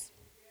place.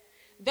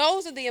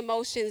 Those are the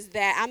emotions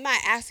that I'm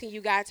not asking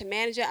you, God, to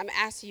manage it. I'm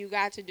asking you,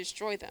 God, to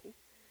destroy them.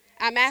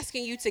 I'm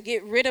asking you to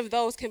get rid of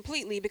those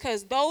completely,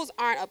 because those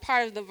aren't a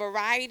part of the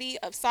variety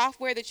of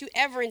software that you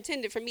ever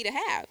intended for me to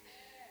have.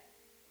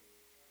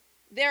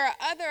 There are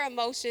other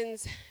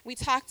emotions we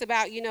talked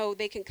about,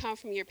 they can come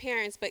from your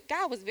parents, but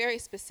God was very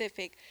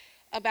specific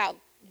about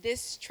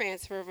this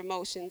transfer of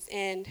emotions.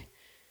 And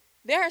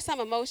there are some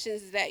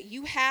emotions that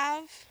you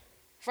have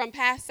from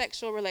past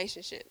sexual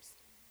relationships.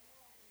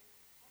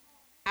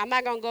 I'm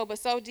not going to go but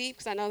so deep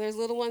because I know there's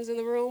little ones in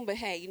the room, but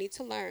hey, you need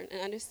to learn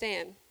and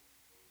understand.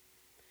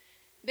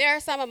 There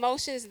are some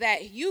emotions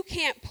that you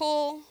can't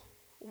pull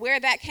where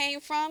that came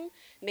from.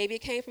 Maybe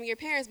it came from your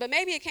parents, but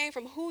maybe it came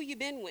from who you've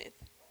been with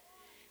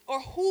or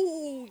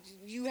who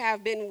you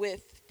have been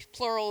with,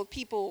 plural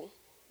people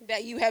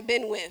that you have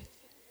been with.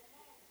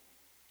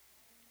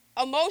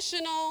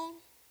 Emotional,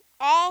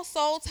 all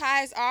soul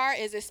ties are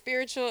is a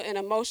spiritual and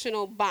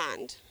emotional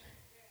bond.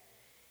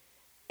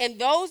 And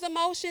those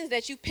emotions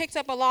that you picked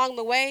up along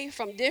the way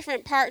from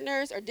different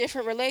partners or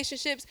different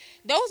relationships,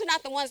 those are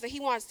not the ones that he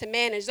wants to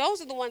manage.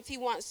 Those are the ones he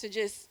wants to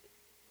just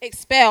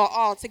expel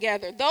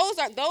altogether. Those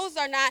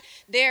are not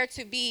there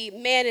to be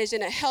managed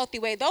in a healthy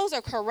way. Those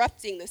are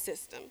corrupting the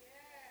system.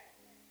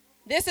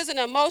 This is an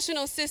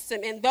emotional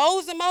system, and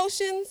those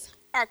emotions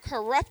are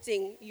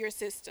corrupting your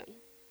system.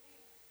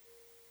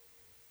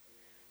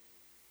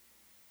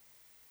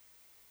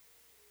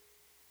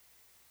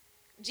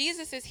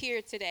 Jesus is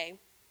here today.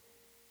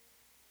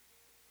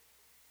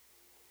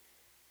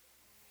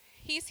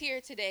 He's here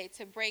today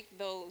to break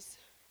those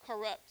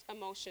corrupt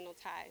emotional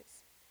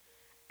ties.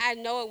 I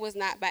know it was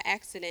not by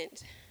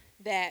accident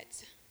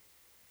that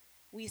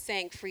we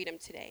sang freedom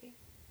today.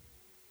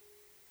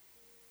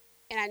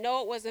 And I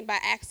know it wasn't by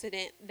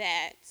accident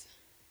that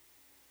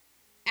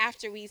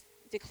after we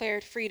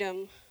declared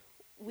freedom,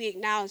 we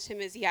acknowledged him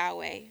as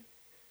Yahweh.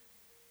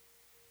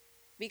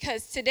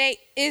 Because today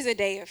is a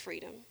day of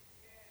freedom.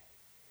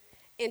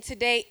 And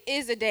today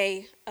is a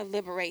day of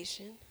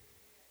liberation.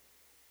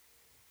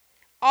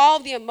 All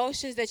the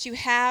emotions that you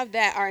have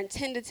that are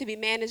intended to be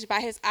managed by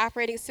his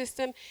operating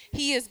system,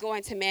 he is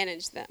going to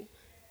manage them.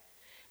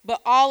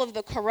 But all of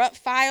the corrupt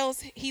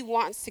files, he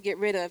wants to get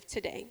rid of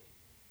today.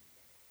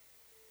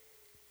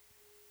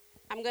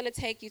 I'm going to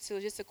take you to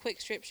just a quick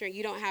scripture.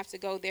 You don't have to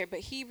go there, but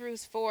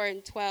Hebrews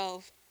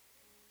 4:12.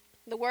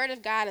 The word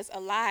of God is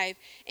alive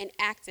and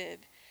active,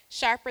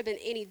 sharper than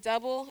any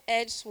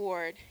double-edged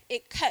sword.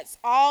 It cuts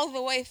all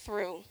the way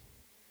through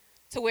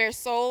to where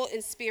soul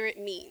and spirit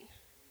meet,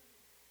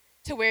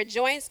 to where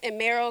joints and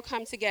marrow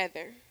come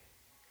together.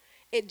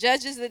 It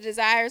judges the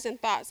desires and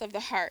thoughts of the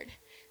heart.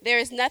 There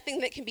is nothing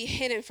that can be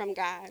hidden from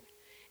God.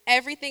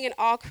 Everything in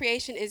all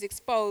creation is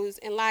exposed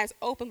and lies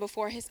open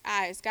before his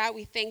eyes. God,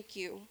 we thank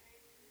you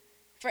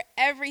for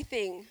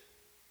everything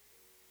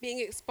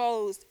being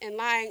exposed and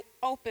lying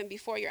open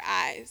before your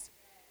eyes.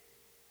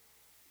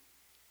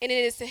 And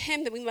it is to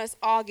him that we must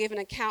all give an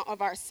account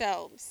of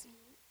ourselves.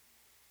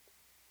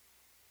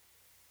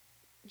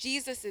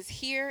 Jesus is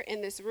here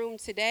in this room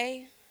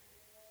today.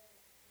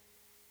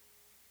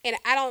 And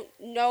I don't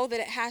know that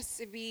it has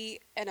to be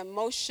an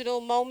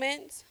emotional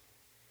moment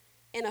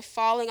and a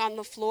falling on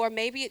the floor.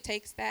 Maybe it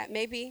takes that,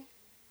 maybe.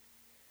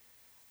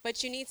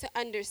 But you need to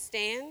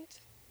understand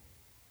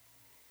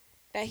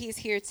that he's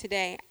here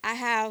today. I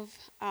have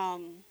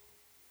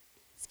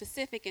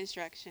specific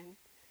instruction.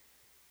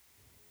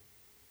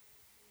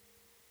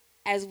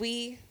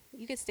 You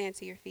can stand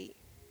to your feet.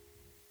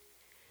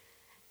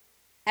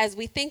 As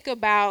we think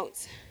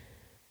about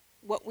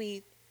what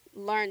we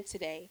learned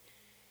today,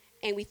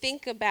 and we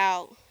think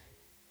about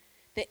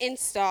the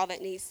install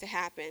that needs to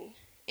happen,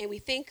 and we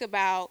think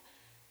about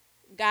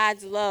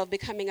God's love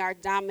becoming our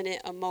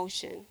dominant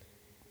emotion,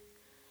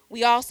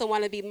 we also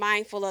want to be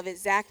mindful of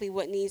exactly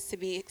what needs to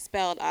be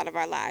expelled out of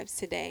our lives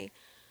today.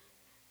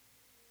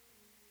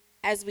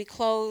 As we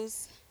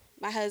close,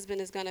 my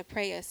husband is going to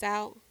pray us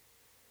out.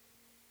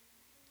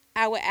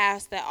 I would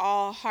ask that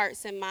all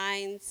hearts and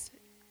minds,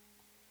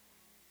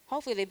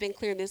 hopefully they've been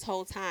clear this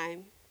whole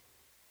time,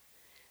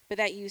 but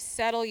that you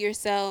settle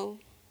yourself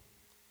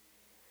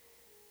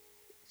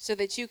so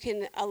that you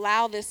can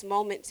allow this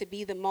moment to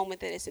be the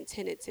moment that it's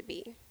intended to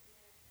be.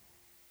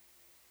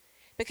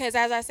 Because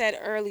as I said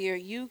earlier,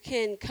 you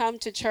can come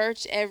to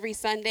church every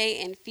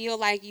Sunday and feel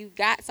like you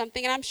got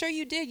something, and I'm sure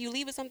you did. You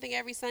leave with something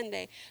every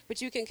Sunday,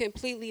 but you can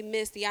completely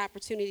miss the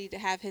opportunity to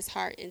have his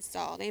heart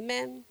installed.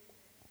 Amen?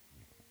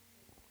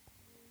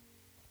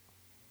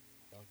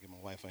 I'll give my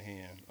wife a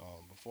hand.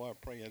 Before I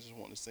pray, I just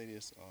want to say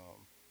this.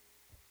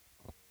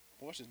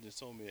 Portia just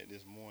told me that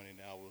this morning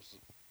that I was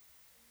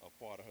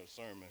a part of her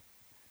sermon.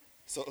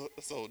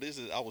 So this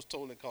is, I was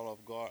totally caught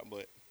off guard,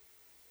 but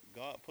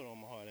God put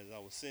on my heart as I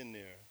was sitting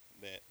there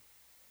that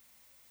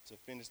to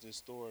finish this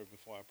story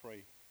before I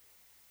pray.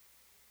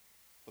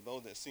 For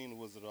those that seen the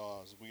Wizard of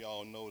Oz, we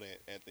all know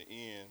that at the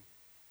end,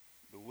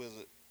 the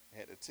wizard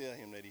had to tell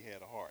him that he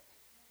had a heart.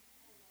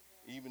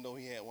 Even though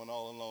he had one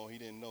all along, he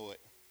didn't know it.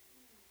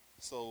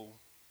 So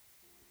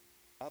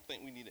I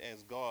think we need to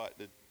ask God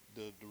to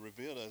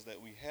reveal to us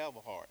that we have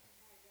a heart.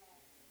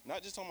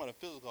 Not just talking about a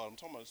physical heart, I'm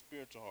talking about a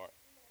spiritual heart.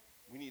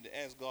 We need to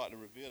ask God to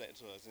reveal that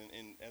to us.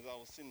 And as I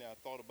was sitting there, I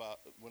thought about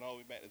when all the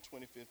way back to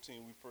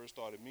 2015, we first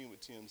started meeting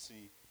with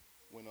TMC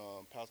when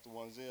Pastor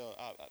Wanzel,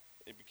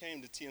 it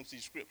became the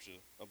TMC scripture,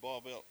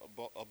 above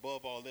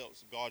all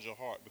else, guard your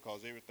heart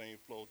because everything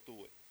flowed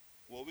through it.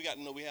 Well, we got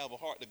to know we have a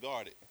heart to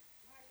guard it.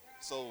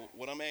 So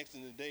what I'm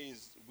asking today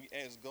is we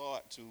ask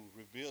God to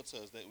reveal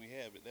to us that we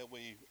have it. That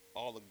way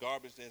all the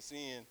garbage that's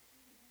in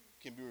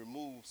can be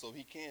removed so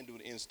he can do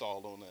the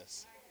install on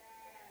us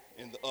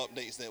and the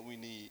updates that we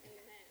need.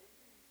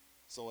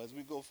 So as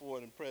we go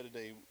forward in prayer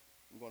today,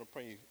 we're going to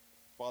pray.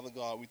 Father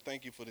God, we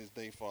thank you for this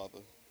day, Father.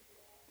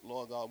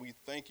 Lord God, we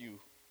thank you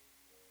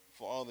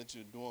for all that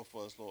you're doing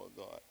for us, Lord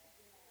God.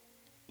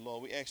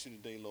 Lord, we ask you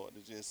today, Lord,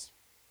 to just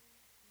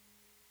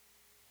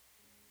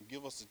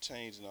give us a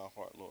change in our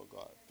heart, Lord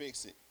God.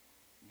 Fix it.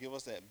 Give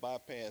us that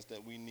bypass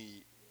that we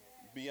need.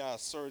 Be our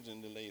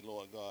surgeon today,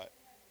 Lord God.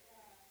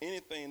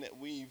 Anything that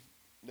we've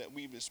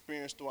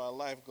experienced through our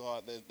life,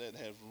 God, that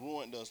has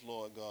ruined us,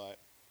 Lord God,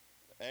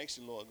 ask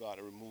you, Lord God,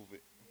 to remove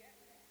it.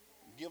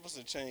 Give us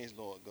a change,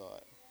 Lord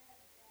God.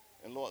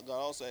 And Lord God,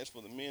 I also ask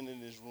for the men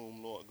in this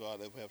room, Lord God,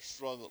 that have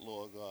struggled,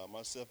 Lord God,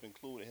 myself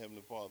included,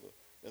 Heavenly Father,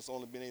 that's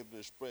only been able to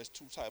express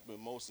two types of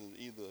emotions,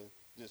 either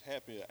just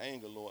happy or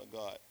anger, Lord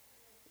God.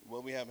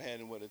 Well, we haven't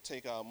had anywhere to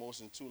take our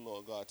emotions to,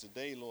 Lord God.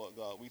 Today, Lord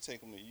God, we take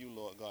them to you,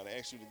 Lord God, and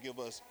ask you to give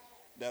us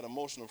that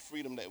emotional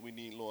freedom that we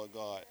need, Lord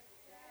God.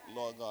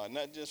 Lord God,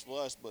 not just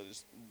for us, but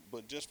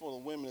just for the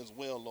women as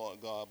well,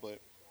 Lord God,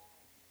 but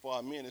for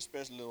our men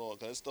especially, Lord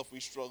God. That's stuff we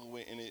struggle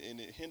with, and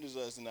it hinders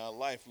us in our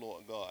life,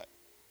 Lord God.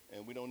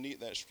 And we don't need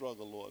that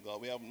struggle, Lord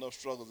God. We have enough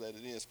struggles as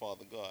it is,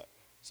 Father God.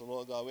 So,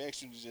 Lord God, we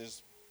ask you to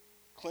just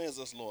cleanse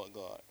us, Lord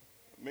God.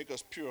 Make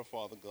us pure,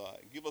 Father God.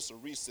 Give us a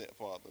reset,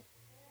 Father.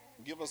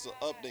 Give us an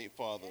update,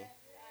 Father.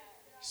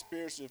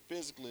 Spiritually and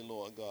physically,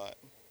 Lord God.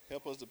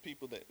 Help us, the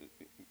people that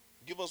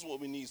give us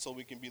what we need so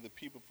we can be the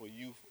people for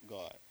you,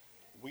 God.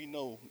 We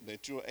know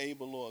that you're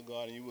able, Lord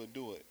God, and you will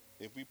do it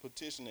if we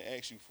petition and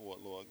ask you for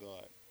it, Lord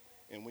God.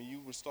 And when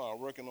you will start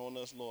working on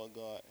us, Lord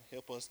God,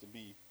 help us to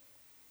be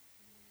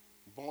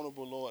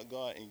vulnerable, Lord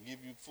God, and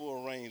give you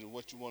full range of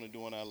what you want to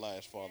do in our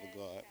lives, Father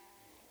God.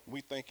 We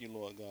thank you,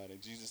 Lord God.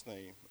 In Jesus'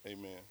 name,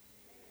 amen.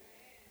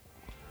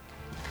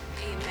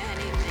 Amen,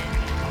 amen.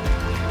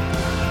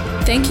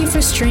 Thank you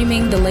for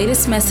streaming the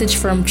latest message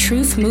from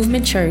Truth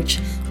Movement Church.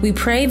 We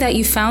pray that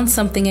you found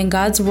something in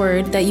God's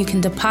Word that you can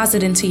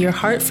deposit into your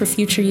heart for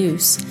future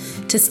use.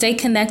 To stay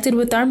connected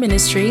with our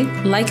ministry,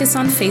 like us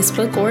on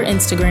Facebook or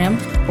Instagram,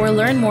 or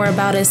learn more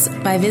about us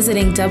by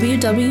visiting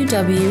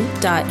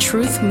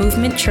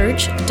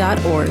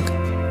www.truthmovementchurch.org.